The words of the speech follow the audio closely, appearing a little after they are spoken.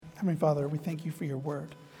Heavenly Father, we thank you for your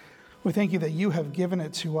word. We thank you that you have given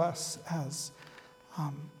it to us as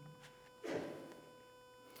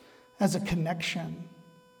a connection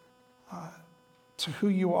to who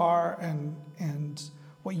you are and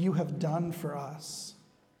what you have done for us.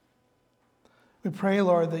 We pray,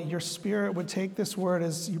 Lord, that your Spirit would take this word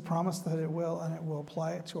as you promised that it will, and it will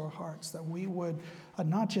apply it to our hearts, that we would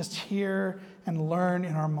not just hear and learn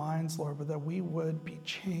in our minds, Lord, but that we would be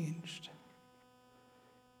changed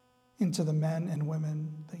into the men and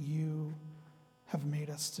women that you have made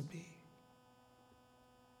us to be.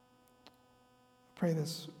 Pray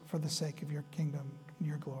this for the sake of your kingdom and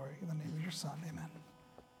your glory. In the name of your Son, amen.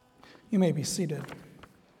 You may be seated.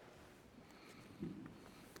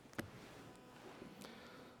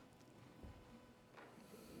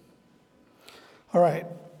 All right.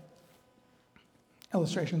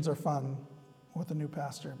 Illustrations are fun with a new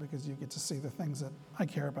pastor because you get to see the things that I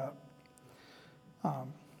care about.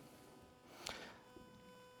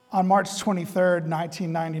 On March 23rd,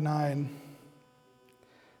 1999,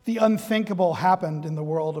 the unthinkable happened in the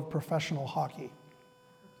world of professional hockey.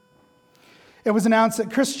 It was announced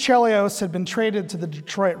that Chris Chelios had been traded to the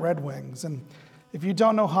Detroit Red Wings. And if you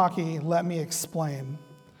don't know hockey, let me explain.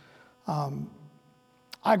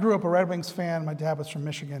 I grew up a Red Wings fan. My dad was from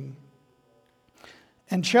Michigan.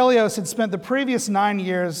 And Chelios had spent the previous 9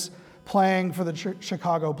 years playing for the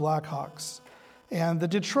Chicago Blackhawks. And the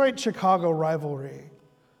Detroit-Chicago rivalry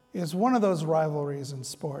is one of those rivalries in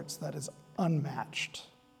sports that is unmatched.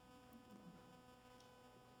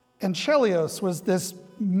 And Chelios was this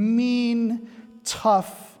mean,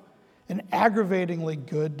 tough, and aggravatingly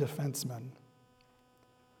good defenseman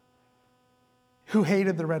who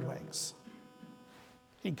hated the Red Wings.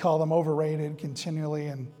 He'd call them overrated continually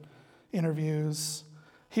in interviews.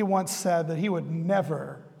 He once said that he would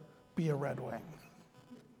never be a Red Wing.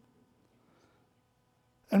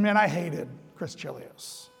 And man, I hated Chris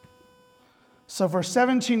Chelios. So for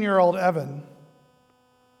 17-year-old Evan,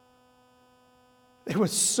 it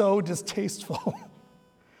was so distasteful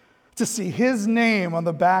to see his name on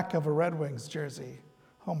the back of a Red Wings jersey.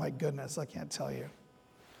 Oh my goodness, I can't tell you.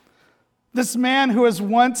 This man who was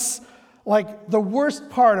once like the worst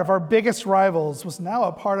part of our biggest rivals was now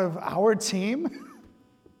a part of our team.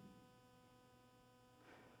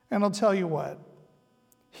 And I'll tell you what,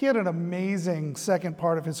 he had an amazing second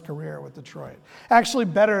part of his career with Detroit. Actually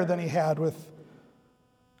better than he had with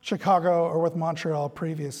Chicago or with Montreal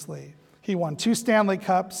previously. He won 2 Stanley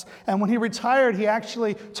Cups, and when he retired, he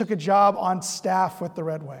actually took a job on staff with the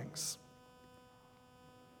Red Wings.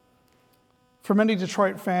 For many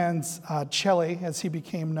Detroit fans, Chelly, as he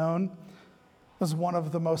became known, was one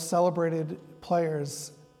of the most celebrated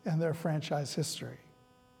players in their franchise history.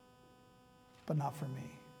 But not for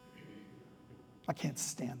me. I can't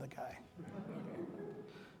stand the guy.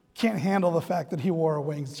 Can't handle the fact that he wore a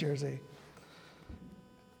Wings jersey.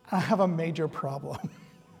 I have a major problem.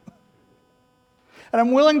 And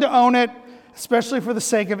I'm willing to own it, especially for the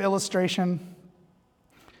sake of illustration,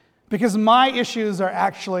 because my issues are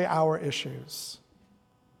actually our issues.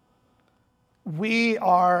 We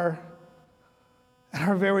are, at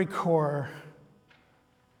our very core,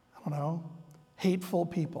 hateful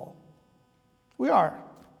people. We are.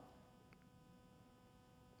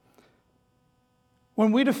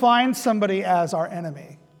 When we define somebody as our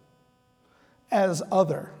enemy, as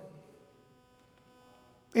other,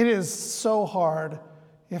 it is so hard,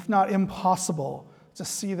 if not impossible, to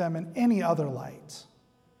see them in any other light.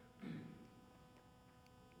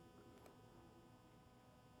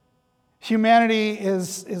 Humanity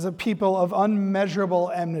is a people of unmeasurable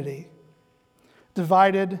enmity,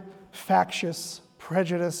 divided, factious,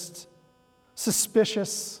 prejudiced,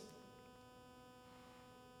 suspicious,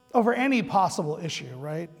 over any possible issue,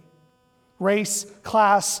 right? Race,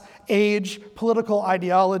 class, age, political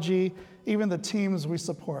ideology, even the teams we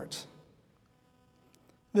support.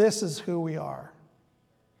 This is who we are.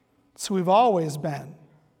 It's who we've always been.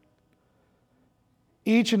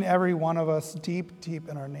 Each and every one of us deep, deep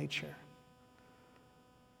in our nature.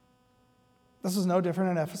 This is no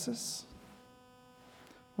different in Ephesus.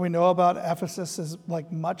 We know about Ephesus as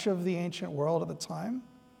like much of the ancient world at the time.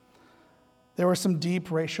 There were some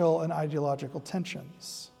deep racial and ideological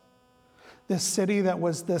tensions. This city that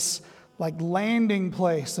was this like landing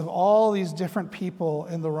place of all these different people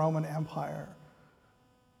in the Roman Empire.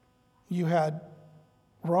 You had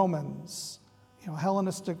Romans,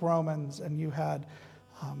 Hellenistic Romans, and you had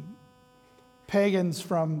pagans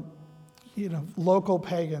from, local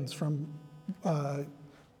pagans from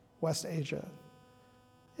West Asia.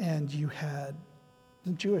 And you had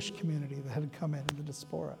the Jewish community that had come in the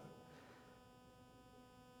diaspora.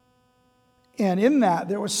 And in that,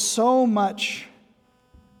 there was so much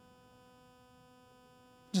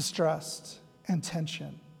distrust and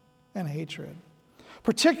tension and hatred,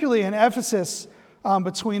 particularly in Ephesus,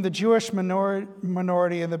 between the Jewish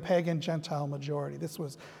minority and the pagan Gentile majority. This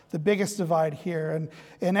was the biggest divide here. And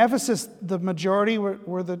in Ephesus, the majority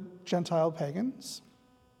were the Gentile pagans.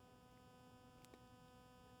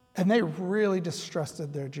 And they really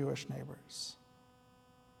distrusted their Jewish neighbors.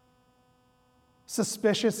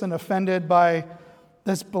 Suspicious and offended by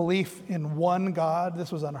this belief in one God.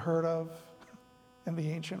 This was unheard of in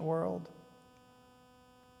the ancient world.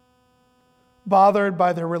 Bothered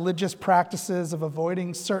by their religious practices of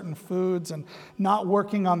avoiding certain foods and not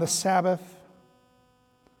working on the Sabbath.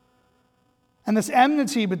 And this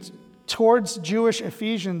enmity towards Jewish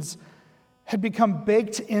Ephesians had become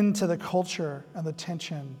baked into the culture and the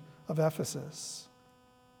tension of Ephesus.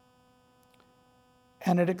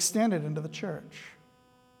 And it extended into the church,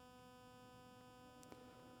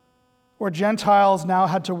 where Gentiles now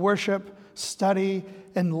had to worship, study,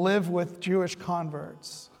 and live with Jewish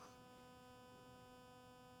converts.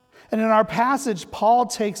 And in our passage, Paul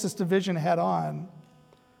takes this division head on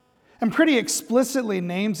and pretty explicitly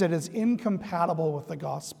names it as incompatible with the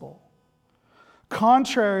gospel,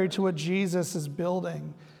 contrary to what Jesus is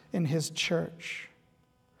building in his church.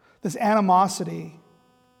 This animosity,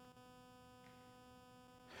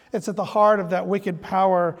 it's at the heart of that wicked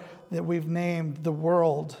power that we've named the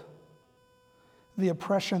world, the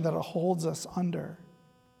oppression that it holds us under.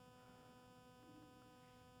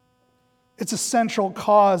 It's a central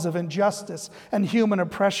cause of injustice and human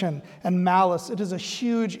oppression and malice. It is a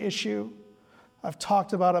huge issue. I've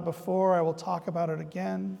talked about it before. I will talk about it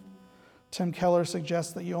again. Tim Keller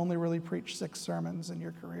suggests that you only really preach 6 sermons in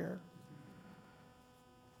your career.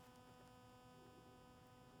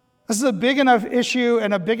 This is a big enough issue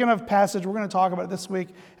and a big enough passage. We're going to talk about it this week,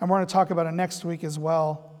 and we're going to talk about it next week as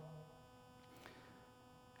well.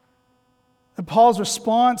 And Paul's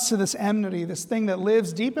response to this enmity, this thing that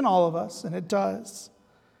lives deep in all of us, and it does,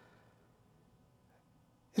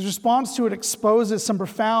 his response to it exposes some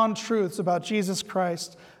profound truths about Jesus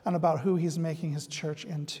Christ and about who he's making his church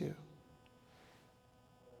into.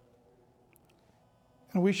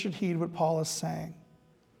 And we should heed what Paul is saying,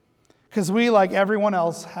 because we, like everyone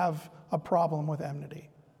else, have a problem with enmity.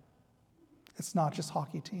 It's not just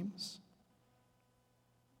hockey teams.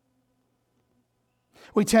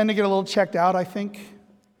 We tend to get a little checked out, I think,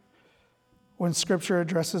 when Scripture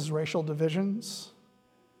addresses racial divisions.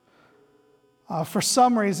 For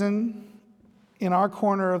some reason, in our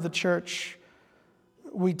corner of the church,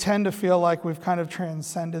 we tend to feel like we've kind of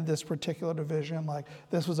transcended this particular division, like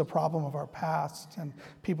this was a problem of our past, and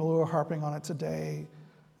people who are harping on it today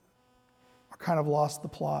are kind of lost the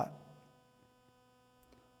plot.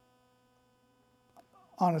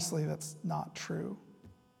 Honestly, that's not true.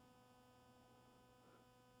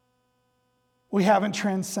 We haven't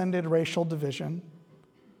transcended racial division,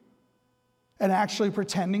 and actually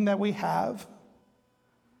pretending that we have,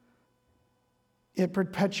 it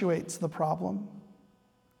perpetuates the problem.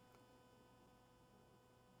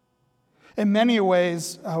 In many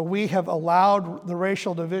ways, we have allowed the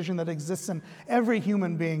racial division that exists in every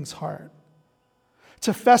human being's heart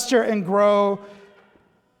to fester and grow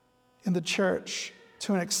in the church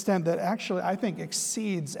to an extent that actually, I think,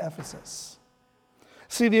 exceeds Ephesus.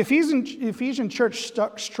 See, the Ephesian church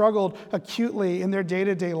struggled acutely in their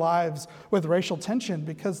day-to-day lives with racial tension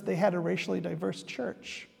because they had a racially diverse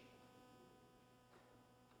church.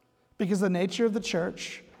 Because the nature of the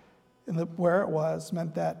church and where it was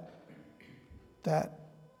meant that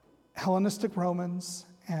Hellenistic Romans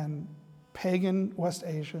and pagan West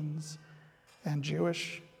Asians and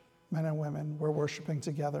Jewish men and women were worshiping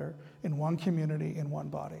together in one community, in one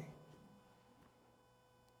body.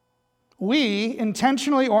 We,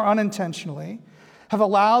 intentionally or unintentionally, have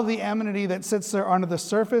allowed the enmity that sits there under the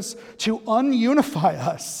surface to ununify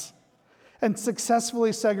us and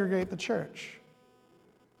successfully segregate the church.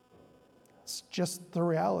 It's just the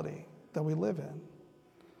reality that we live in.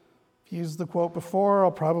 I've used the quote before,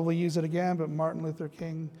 I'll probably use it again, but Martin Luther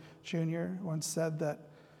King Jr. once said that,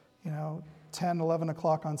 10, 11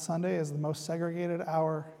 o'clock on Sunday is the most segregated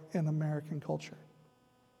hour in American culture.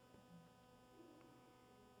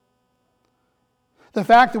 The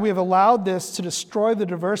fact that we have allowed this to destroy the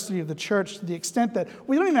diversity of the church to the extent that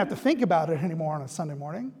we don't even have to think about it anymore on a Sunday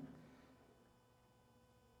morning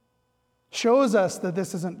shows us that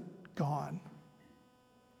this isn't gone.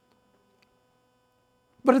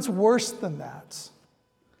 But it's worse than that.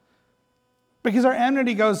 Because our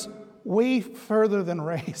enmity goes way further than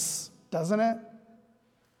race, doesn't it?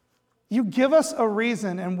 You give us a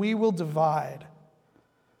reason and we will divide.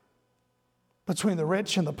 between the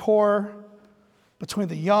rich and the poor, between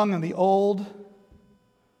the young and the old,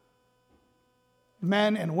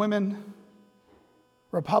 men and women,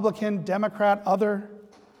 Republican, Democrat, other,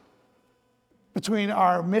 between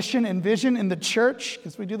our mission and vision in the church,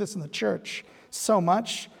 because we do this in the church so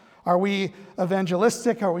much. Are we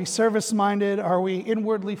evangelistic? Are we service-minded? Are we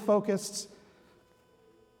inwardly focused?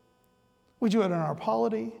 We do it in our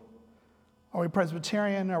polity. Are we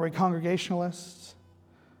Presbyterian? Are we Congregationalists?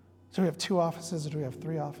 Do we have 2 offices or do we have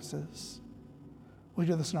 3 offices? We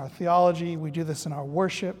do this in our theology. We do this in our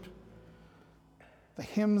worship, the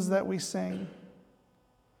hymns that we sing,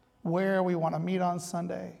 where we want to meet on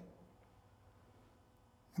Sunday,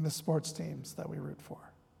 and the sports teams that we root for.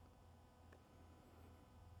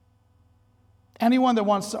 Anyone that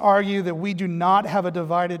wants to argue that we do not have a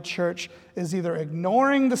divided church is either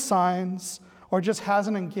ignoring the signs or just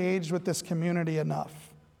hasn't engaged with this community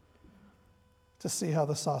enough to see how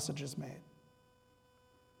the sausage is made.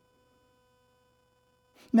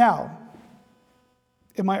 Now,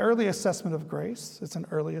 in my early assessment of Grace, it's an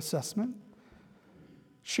early assessment,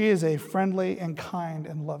 she is a friendly and kind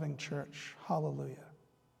and loving church. Hallelujah.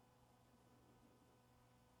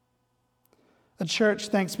 A church,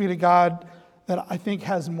 thanks be to God, that I think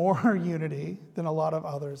has more unity than a lot of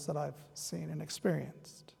others that I've seen and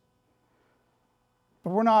experienced.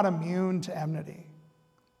 But we're not immune to enmity.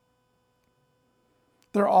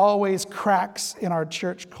 There are always cracks in our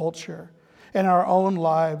church culture, in our own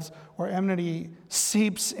lives, where enmity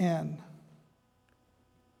seeps in.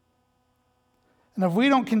 And if we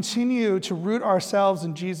don't continue to root ourselves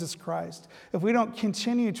in Jesus Christ, if we don't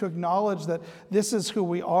continue to acknowledge that this is who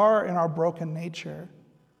we are in our broken nature,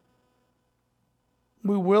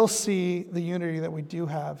 we will see the unity that we do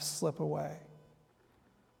have slip away.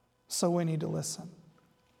 So we need to listen.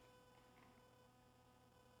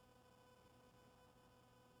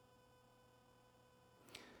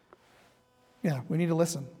 Yeah, we need to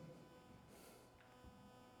listen.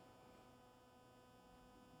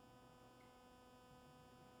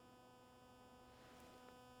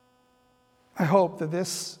 I hope that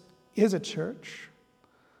this is a church,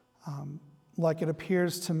 like it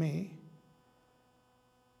appears to me,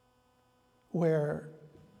 where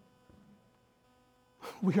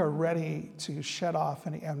we are ready to shed off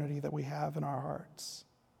any enmity that we have in our hearts.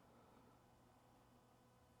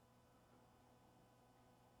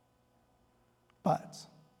 But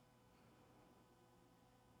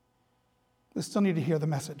we still need to hear the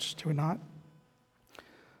message, do we not?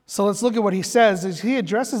 So let's look at what he says. As he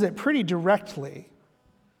addresses it pretty directly.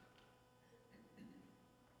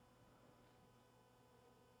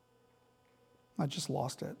 I just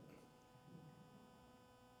lost it.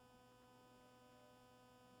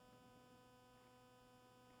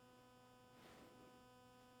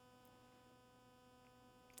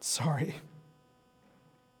 Sorry.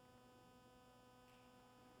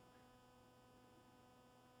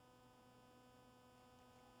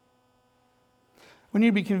 We need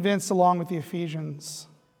to be convinced, along with the Ephesians,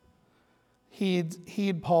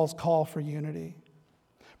 heed Paul's call for unity.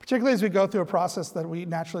 Particularly as we go through a process that we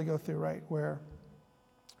naturally go through, right? Where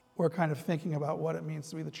we're kind of thinking about what it means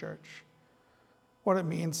to be the church. What it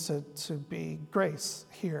means to be Grace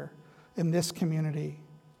here in this community.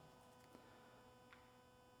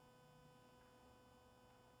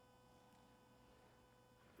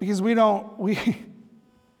 Because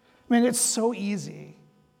it's so easy.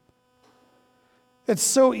 It's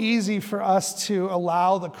so easy for us to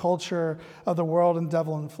allow the culture of the world and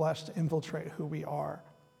devil and flesh to infiltrate who we are.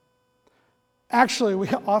 Actually, we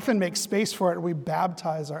often make space for it. We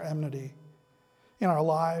baptize our enmity in our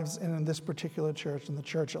lives and in this particular church and the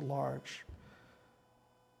church at large.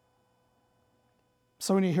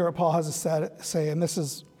 So when you hear what Paul has to say, and this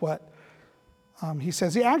is what he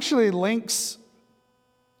says, he actually links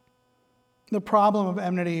the problem of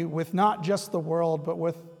enmity with not just the world, but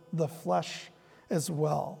with the flesh as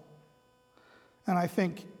well. And I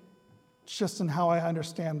think, just in how I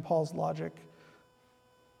understand Paul's logic,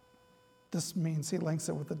 this means he links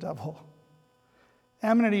it with the devil.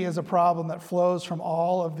 Enmity is a problem that flows from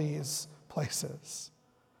all of these places.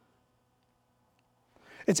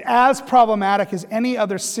 It's as problematic as any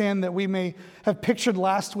other sin that we may have pictured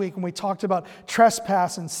last week when we talked about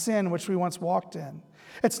trespass and sin, which we once walked in.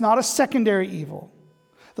 It's not a secondary evil.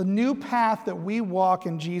 The new path that we walk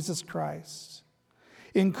in Jesus Christ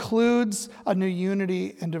includes a new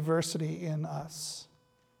unity and diversity in us.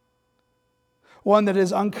 One that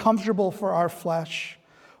is uncomfortable for our flesh,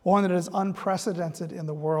 one that is unprecedented in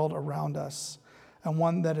the world around us, and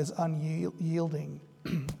one that is unyielding,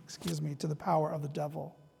 to the power of the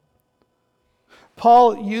devil.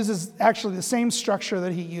 Paul uses actually the same structure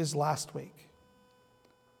that he used last week.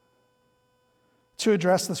 to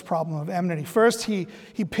address this problem of enmity. First, he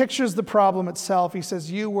pictures the problem itself. He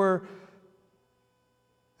says, you were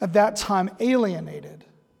at that time alienated,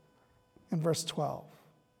 in verse 12.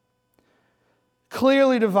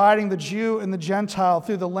 Clearly dividing the Jew and the Gentile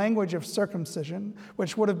through the language of circumcision,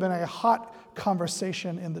 which would have been a hot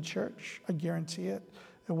conversation in the church. I guarantee it.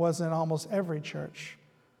 It was in almost every church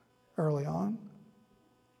early on.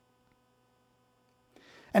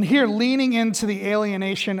 And here, leaning into the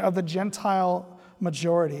alienation of the Gentile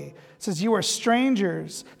majority, it says, you are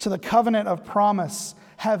strangers to the covenant of promise,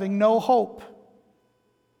 having no hope.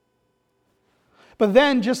 But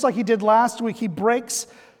then, just like he did last week, he breaks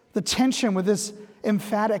the tension with this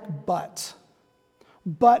emphatic but.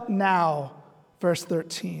 But now, verse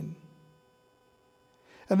 13.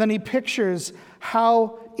 And then he pictures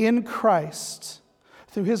how in Christ,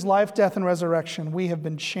 through his life, death, and resurrection, we have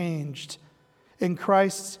been changed. In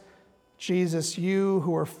Christ Jesus, you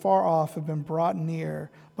who are far off have been brought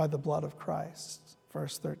near by the blood of Christ.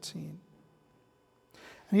 Verse 13.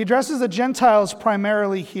 And he addresses the Gentiles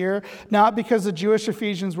primarily here, not because the Jewish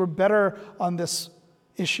Ephesians were better on this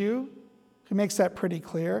issue. He makes that pretty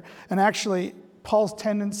clear. And actually, Paul's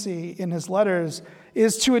tendency in his letters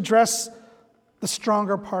is to address the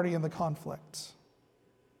stronger party in the conflict.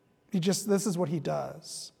 This is what he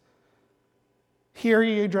does. Here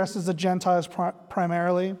he addresses the Gentiles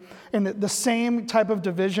primarily. In the same type of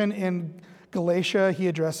division in Galatia, he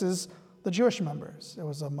addresses the Jewish members. It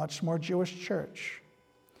was a much more Jewish church.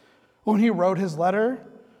 When he wrote his letter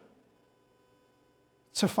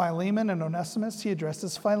to Philemon and Onesimus, he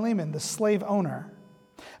addresses Philemon, the slave owner.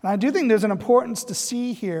 And I do think there's an importance to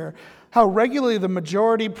see here how regularly the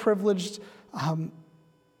majority privileged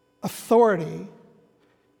authority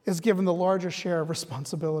is given the larger share of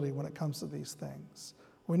responsibility when it comes to these things.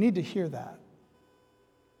 We need to hear that.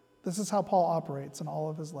 This is how Paul operates in all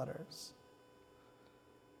of his letters.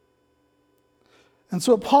 And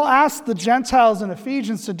so what Paul asks the Gentiles and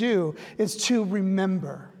Ephesians to do is to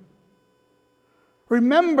remember.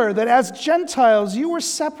 Remember that as Gentiles, you were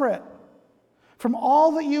separate from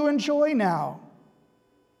all that you enjoy now.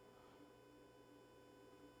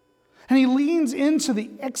 And he leans into the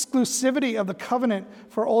exclusivity of the covenant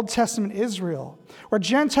for Old Testament Israel, where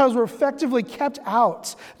Gentiles were effectively kept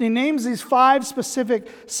out. And he names these 5 specific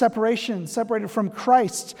separations, separated from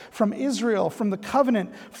Christ, from Israel, from the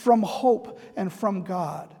covenant, from hope, and from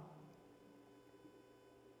God.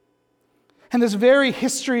 And this very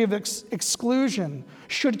history of exclusion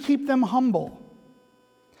should keep them humble.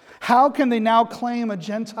 How can they now claim a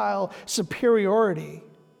Gentile superiority?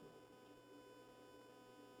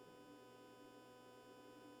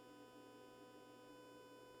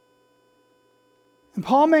 And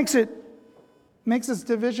Paul makes this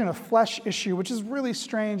division a flesh issue, which is really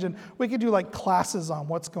strange, and we could do like classes on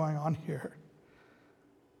what's going on here.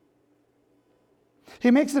 He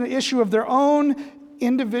makes it an issue of their own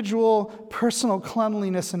individual personal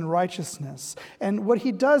cleanliness and righteousness. And what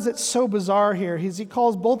he does that's so bizarre here is he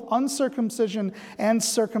calls both uncircumcision and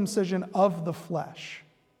circumcision of the flesh.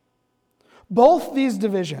 Both these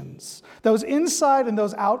divisions, those inside and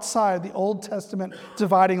those outside the Old Testament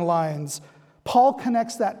dividing lines, Paul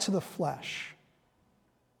connects that to the flesh.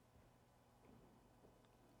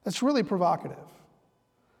 That's really provocative.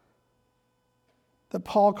 That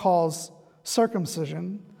Paul calls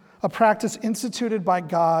circumcision, a practice instituted by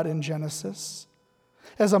God in Genesis,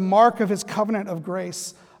 as a mark of his covenant of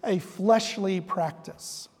grace, a fleshly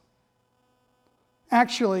practice.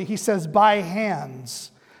 Actually, he says by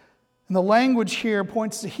hands. And the language here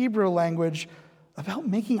points to Hebrew language about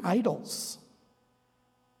making idols.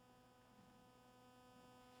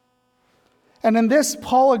 And in this,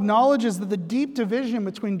 Paul acknowledges that the deep division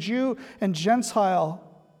between Jew and Gentile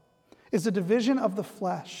is a division of the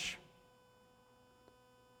flesh.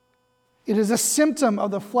 It is a symptom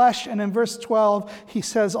of the flesh, and in verse 12, he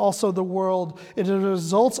says also the world. It is a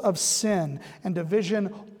result of sin, and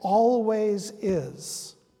division always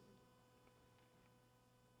is.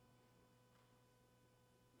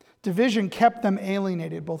 Division kept them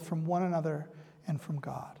alienated both from one another and from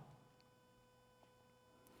God.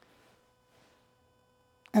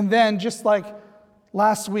 And then, just like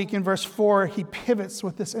last week in verse 4, he pivots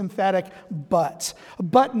with this emphatic but.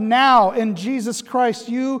 But now, in Jesus Christ,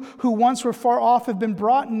 you who once were far off have been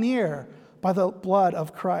brought near by the blood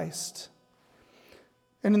of Christ.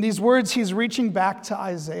 And in these words, he's reaching back to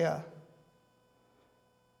Isaiah.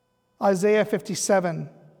 Isaiah 57,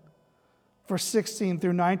 verse 16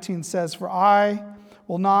 through 19 says, "For I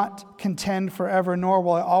will not contend forever, nor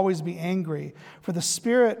will I always be angry. For the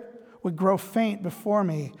Spirit would grow faint before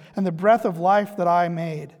me, and the breath of life that I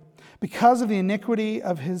made. Because of the iniquity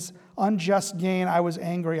of his unjust gain, I was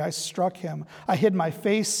angry. I struck him. I hid my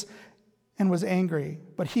face and was angry.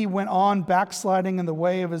 But he went on backsliding in the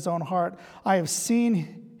way of his own heart. I have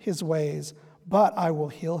seen his ways, but I will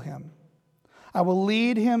heal him. I will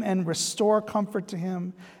lead him and restore comfort to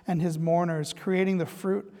him and his mourners, creating the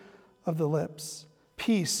fruit of the lips.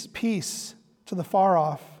 Peace, peace to the far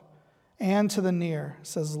off and to the near,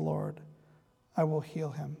 says the Lord. I will heal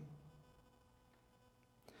him.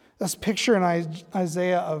 This picture in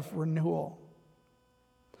Isaiah of renewal,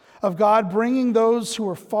 of God bringing those who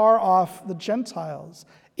are far off, the Gentiles,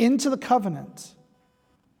 into the covenant.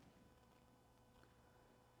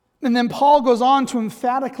 And then Paul goes on to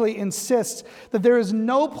emphatically insist that there is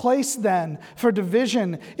no place then for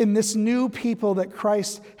division in this new people that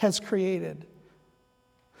Christ has created.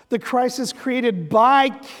 That Christ has created by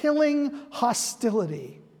killing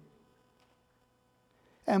hostility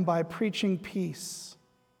and by preaching peace.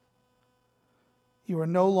 You are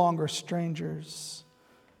no longer strangers.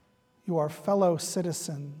 You are fellow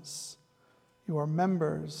citizens. You are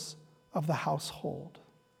members of the household.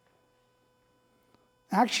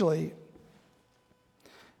 Actually,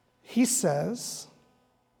 he says,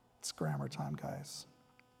 it's grammar time, guys,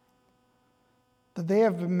 that they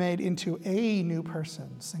have been made into a new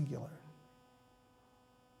person, singular.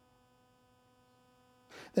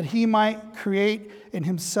 That he might create in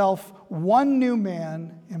himself one new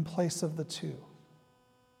man in place of the two.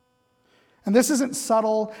 And this isn't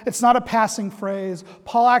subtle. It's not a passing phrase.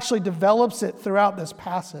 Paul actually develops it throughout this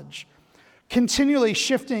passage, continually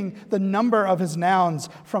shifting the number of his nouns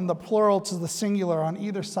from the plural to the singular on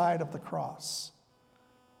either side of the cross.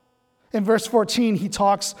 In verse 14, he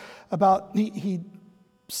talks about, he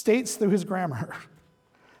states through his grammar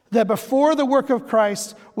that before the work of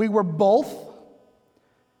Christ, we were both,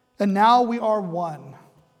 and now we are one.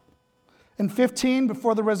 In 15,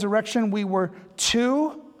 before the resurrection, we were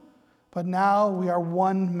two, but now we are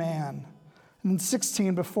one man. And in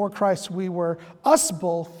 16, before Christ, we were us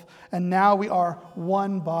both, and now we are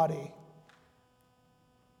one body.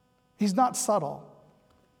 He's not subtle.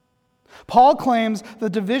 Paul claims the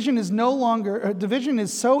division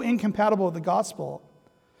is so incompatible with the gospel,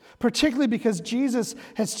 particularly because Jesus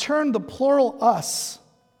has turned the plural us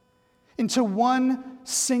into one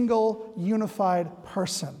single unified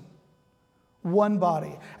person, one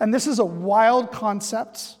body. And this is a wild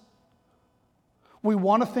concept. We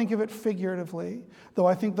want to think of it figuratively, though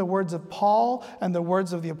I think the words of Paul and the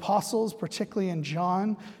words of the apostles, particularly in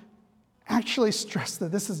John, actually stress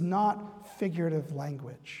that this is not figurative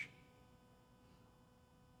language.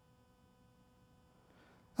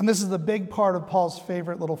 And this is the big part of Paul's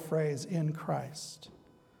favorite little phrase, in Christ.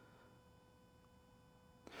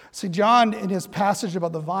 See, John, in his passage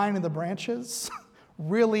about the vine and the branches,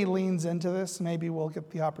 really leans into this. Maybe we'll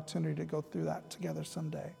get the opportunity to go through that together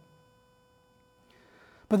someday.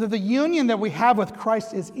 But that the union that we have with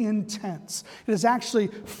Christ is intense. It is actually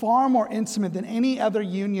far more intimate than any other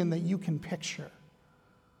union that you can picture.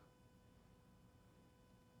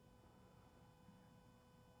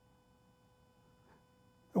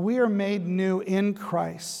 We are made new in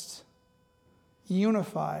Christ,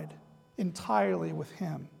 unified entirely with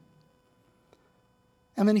Him.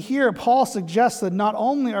 And then here, Paul suggests that not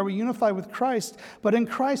only are we unified with Christ, but in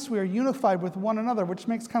Christ we are unified with one another, which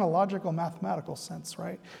makes kind of logical, mathematical sense,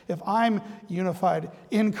 right? If I'm unified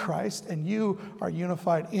in Christ and you are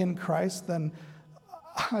unified in Christ, then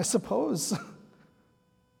I suppose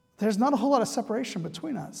there's not a whole lot of separation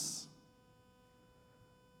between us.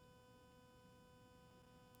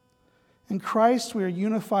 In Christ we are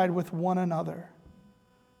unified with one another.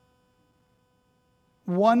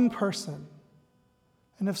 One person.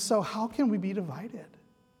 And if so, how can we be divided?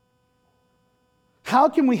 How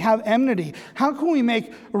can we have enmity? How can we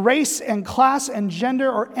make race and class and gender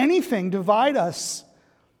or anything divide us?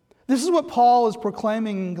 This is what Paul is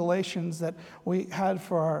proclaiming in Galatians that we had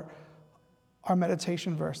for our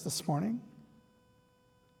meditation verse this morning.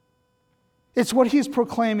 It's what he's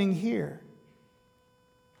proclaiming here.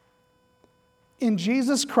 In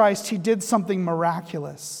Jesus Christ, he did something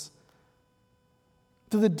miraculous.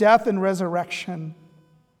 Through the death and resurrection.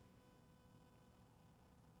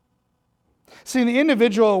 See, in the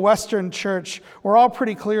individual Western church, we're all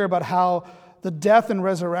pretty clear about how the death and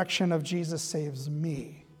resurrection of Jesus saves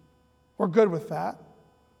me. We're good with that.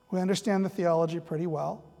 We understand the theology pretty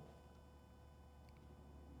well.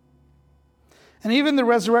 And even the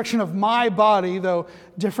resurrection of my body, though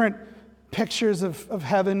different pictures of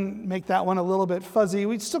heaven make that one a little bit fuzzy,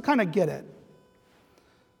 we still kind of get it.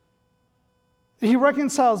 He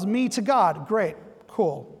reconciles me to God. Great,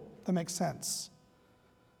 cool, that makes sense.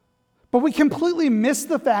 But we completely miss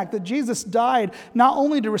the fact that Jesus died not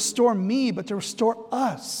only to restore me, but to restore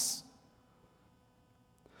us.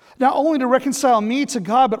 Not only to reconcile me to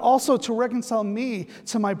God, but also to reconcile me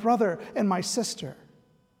to my brother and my sister.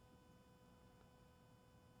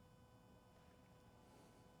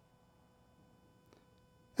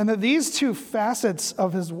 And that these two facets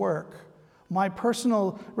of his work, my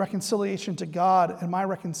personal reconciliation to God and my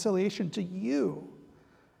reconciliation to you,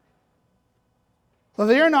 well,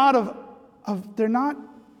 they are not they're not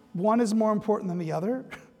one is more important than the other.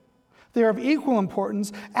 They're of equal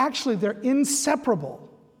importance. Actually, they're inseparable.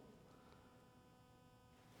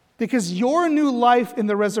 Because your new life in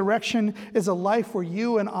the resurrection is a life where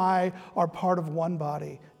you and I are part of one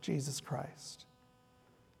body, Jesus Christ.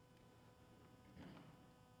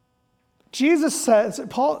 Jesus says,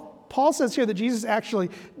 Paul says here that Jesus actually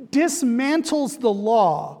dismantles the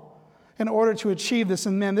law in order to achieve this.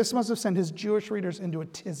 And man, this must have sent his Jewish readers into a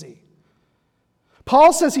tizzy.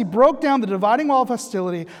 Paul says he broke down the dividing wall of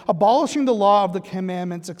hostility, abolishing the law of the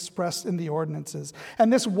commandments expressed in the ordinances.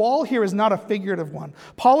 And this wall here is not a figurative one.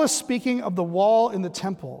 Paul is speaking of the wall in the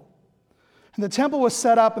temple. And the temple was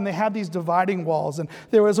set up and they had these dividing walls. And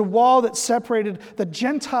there was a wall that separated the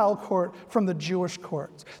Gentile court from the Jewish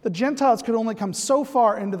court. The Gentiles could only come so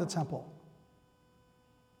far into the temple.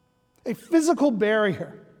 A physical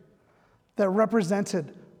barrier that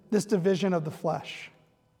represented this division of the flesh,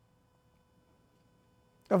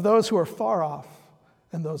 of those who are far off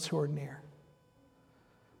and those who are near.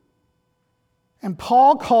 And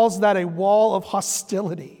Paul calls that a wall of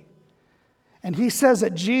hostility. And he says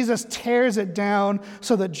that Jesus tears it down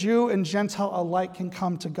so that Jew and Gentile alike can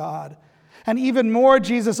come to God. And even more,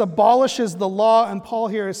 Jesus abolishes the law, and Paul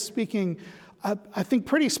here is speaking, I think,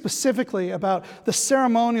 pretty specifically about the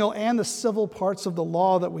ceremonial and the civil parts of the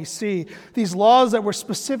law that we see. These laws that were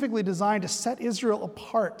specifically designed to set Israel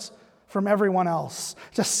apart from everyone else,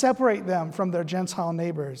 to separate them from their Gentile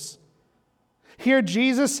neighbors. Here,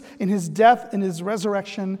 Jesus, in his death and his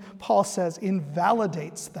resurrection, Paul says,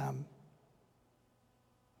 invalidates them.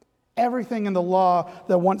 Everything in the law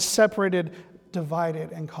that once separated,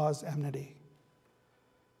 divided, and caused enmity.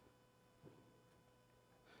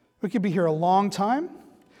 We could be here a long time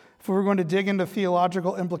if we were going to dig into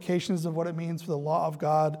theological implications of what it means for the law of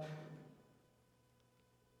God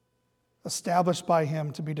established by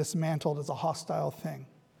him to be dismantled as a hostile thing.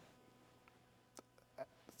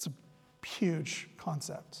 It's a huge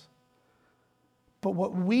concept. But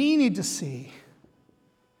what we need to see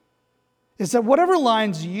is that whatever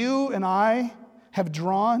lines you and I have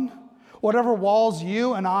drawn, whatever walls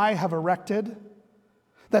you and I have erected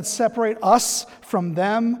that separate us from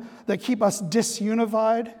them, that keep us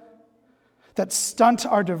disunified, that stunt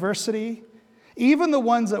our diversity, even the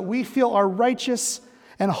ones that we feel are righteous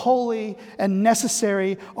and holy and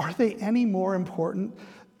necessary, are they any more important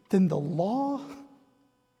than the law?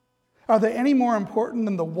 Are they any more important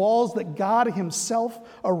than the walls that God himself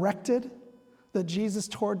erected, that Jesus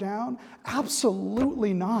tore down?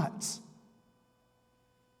 Absolutely not.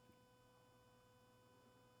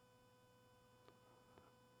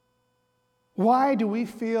 Why do we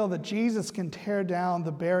feel that Jesus can tear down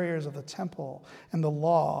the barriers of the temple and the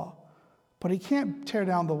law, but he can't tear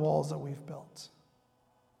down the walls that we've built?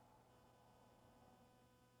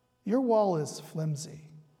 Your wall is flimsy.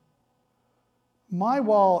 My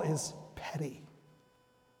wall is petty.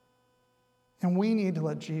 And we need to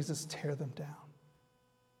let Jesus tear them down.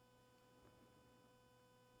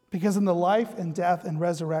 Because in the life and death and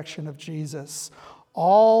resurrection of Jesus,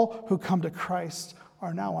 all who come to Christ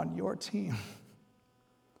are now on your team.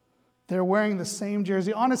 They're wearing the same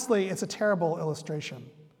jersey. Honestly, it's a terrible illustration.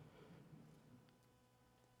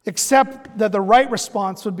 Except that the right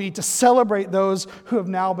response would be to celebrate those who have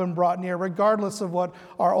now been brought near, regardless of what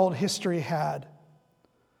our old history had.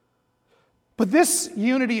 But this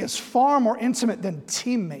unity is far more intimate than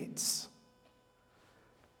teammates.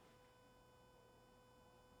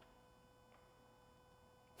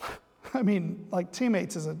 I mean, like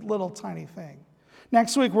teammates is a little tiny thing.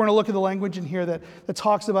 Next week, we're going to look at the language in here that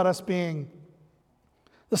talks about us being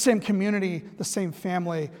the same community, the same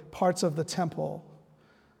family, parts of the temple,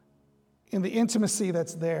 in the intimacy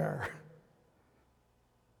that's there.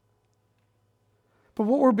 But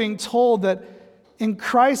what we're being told that in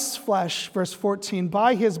Christ's flesh, verse 14,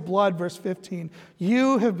 by his blood, verse 15,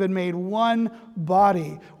 you have been made one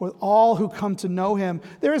body with all who come to know him.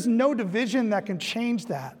 There is no division that can change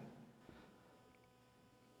that.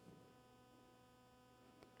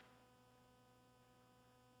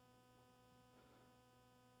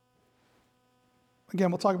 Again,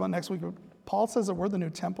 we'll talk about next week, but Paul says that we're the new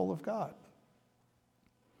temple of God.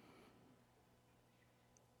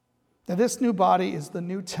 That this new body is the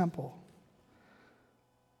new temple.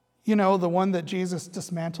 You know, the one that Jesus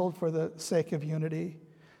dismantled for the sake of unity.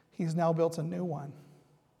 He's now built a new one.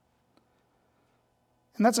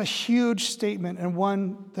 And that's a huge statement, and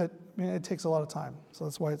one that it takes a lot of time. So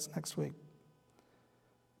that's why it's next week.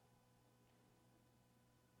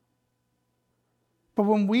 But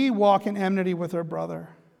when we walk in enmity with our brother,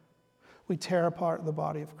 we tear apart the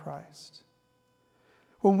body of Christ.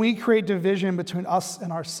 When we create division between us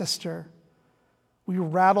and our sister, we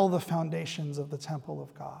rattle the foundations of the temple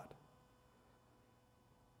of God.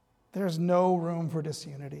 There's no room for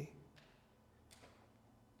disunity.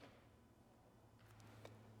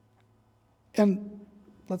 And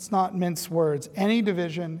let's not mince words. Any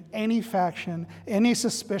division, any faction, any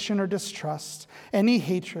suspicion or distrust, any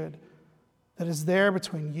hatred that is there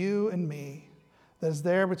between you and me, that is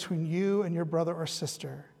there between you and your brother or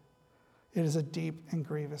sister, it is a deep and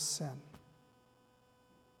grievous sin.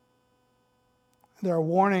 There are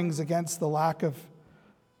warnings against the lack of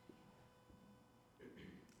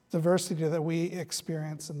diversity that we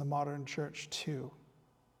experience in the modern church too.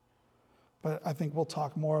 But I think we'll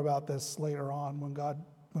talk more about this later on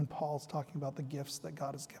when Paul's talking about the gifts that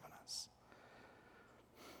God has given us.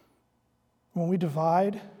 When we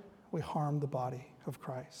divide, we harm the body of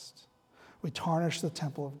Christ. We tarnish the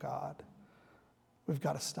temple of God. We've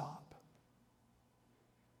got to stop.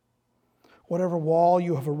 Whatever wall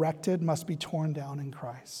you have erected must be torn down in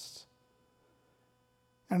Christ.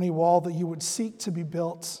 Any wall that you would seek to be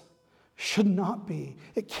built should not be.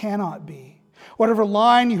 It cannot be. Whatever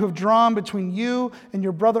line you have drawn between you and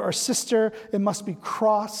your brother or sister, it must be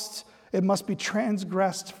crossed. It must be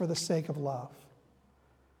transgressed for the sake of love.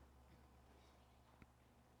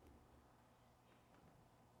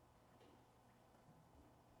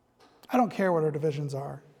 I don't care what our divisions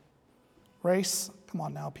are. Race, come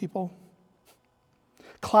on now, people.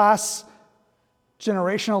 Class,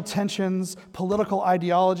 generational tensions, political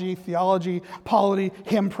ideology, theology, polity,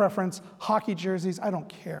 hymn preference, hockey jerseys, I don't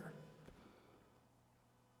care.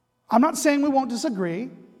 I'm not saying we won't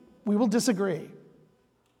disagree. We will disagree.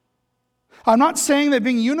 I'm not saying that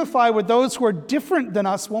being unified with those who are different than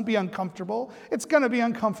us won't be uncomfortable. It's going to be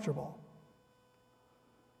uncomfortable.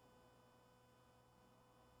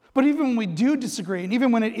 But even when we do disagree, and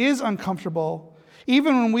even when it is uncomfortable,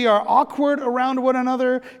 even when we are awkward around one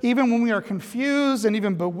another, even when we are confused and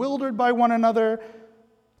even bewildered by one another,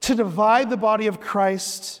 to divide the body of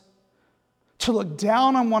Christ, to look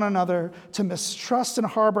down on one another, to mistrust and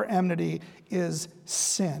harbor enmity is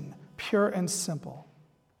sin, pure and simple.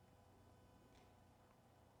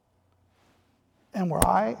 And where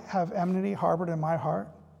I have enmity harbored in my heart,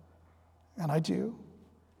 and I do,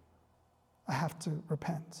 I have to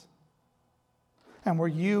repent. And where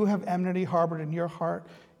you have enmity harbored in your heart,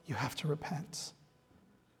 you have to repent.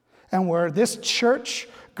 And where this church,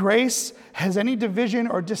 Grace, has any division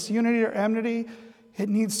or disunity or enmity, it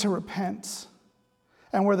needs to repent.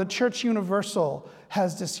 And where the church universal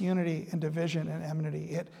has disunity and division and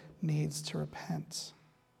enmity, it needs to repent.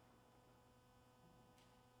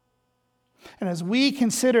 And as we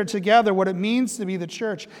consider together what it means to be the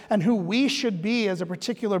church and who we should be as a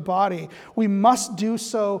particular body, we must do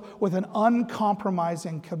so with an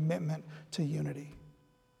uncompromising commitment to unity.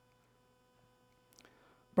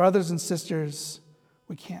 Brothers and sisters,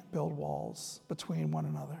 we can't build walls between one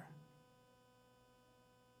another.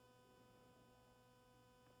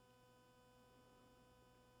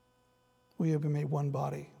 We have been made one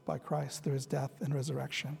body by Christ through his death and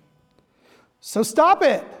resurrection. So stop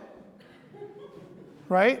it!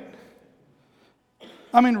 Right?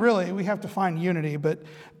 I mean, really, we have to find unity, but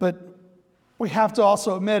we have to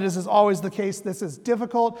also admit, as is always the case, this is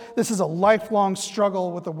difficult. This is a lifelong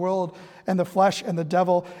struggle with the world and the flesh and the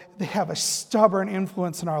devil. They have a stubborn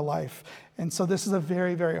influence in our life. And so this is a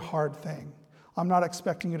very, very hard thing. I'm not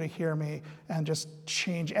expecting you to hear me and just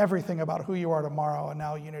change everything about who you are tomorrow, and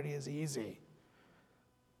now unity is easy.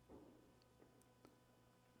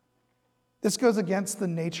 This goes against the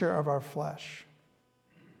nature of our flesh.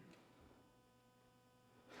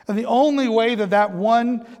 And the only way that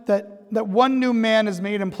one new man is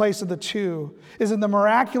made in place of the two is in the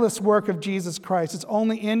miraculous work of Jesus Christ. It's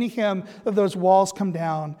only in him that those walls come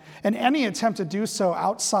down. And any attempt to do so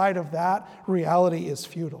outside of that reality is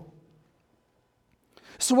futile.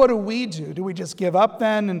 So what do? Do we just give up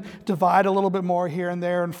then and divide a little bit more here and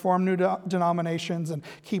there and form new denominations and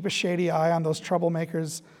keep a shady eye on those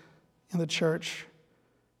troublemakers in the church?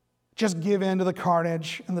 Just give in to the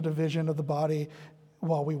carnage and the division of the body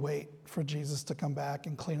while we wait for Jesus to come back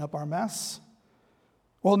and clean up our mess?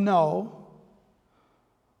 Well, no.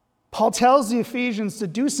 Paul tells the Ephesians to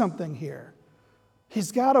do something here.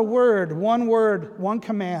 He's got a word, one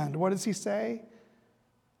command. What does he say?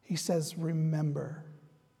 He says, remember.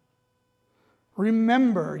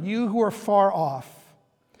 Remember, you who are far off.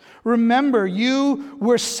 Remember, you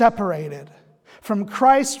were separated from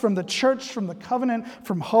Christ, from the church, from the covenant,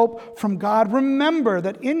 from hope, from God. Remember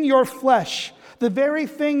that in your flesh, the very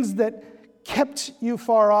things that kept you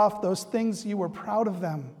far off, those things you were proud of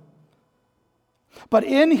them. But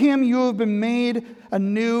in him you have been made a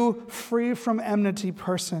new, free from enmity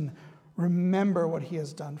person. Remember what he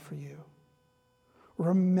has done for you.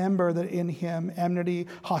 Remember that in him enmity,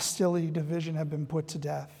 hostility, division have been put to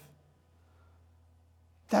death.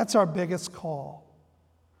 That's our biggest call.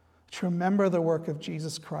 To remember the work of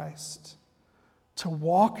Jesus Christ. To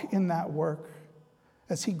walk in that work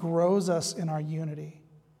as he grows us in our unity.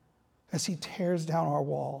 As he tears down our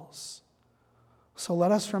walls. So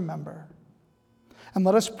let us remember. And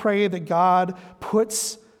let us pray that God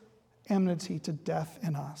puts enmity to death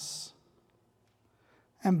in us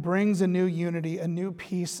and brings a new unity, a new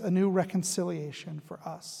peace, a new reconciliation for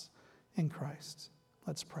us in Christ.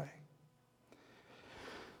 Let's pray.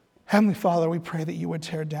 Heavenly Father, we pray that you would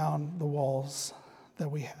tear down the walls that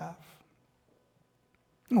we have.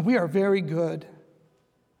 We are very good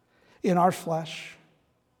in our flesh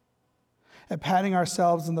at patting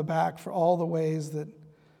ourselves in the back for all the ways that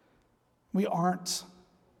we aren't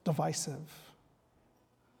divisive.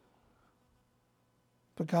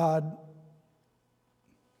 But God,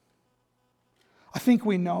 I think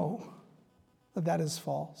we know that that is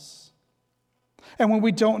false. And when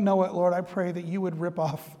we don't know it, Lord, I pray that you would rip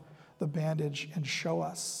off the bandage and show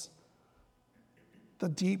us the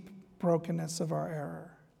deep brokenness of our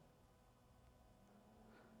error.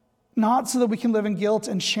 Not so that we can live in guilt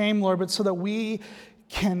and shame, Lord, but so that we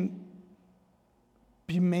can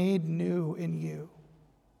be made new in you.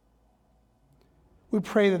 We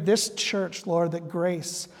pray that this church, Lord, that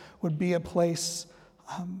Grace would be a place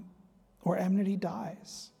where enmity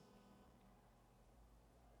dies,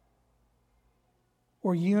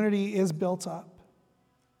 where unity is built up,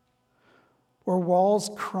 where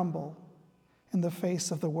walls crumble in the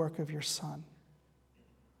face of the work of your Son.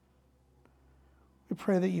 We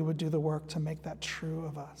pray that you would do the work to make that true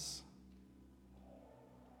of us.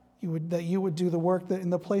 That you would do the work that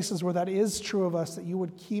in the places where that is true of us, that you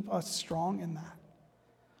would keep us strong in that.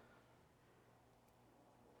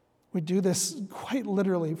 We do this quite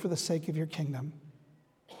literally for the sake of your kingdom,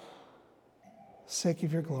 sake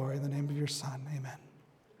of your glory, in the name of your Son. Amen.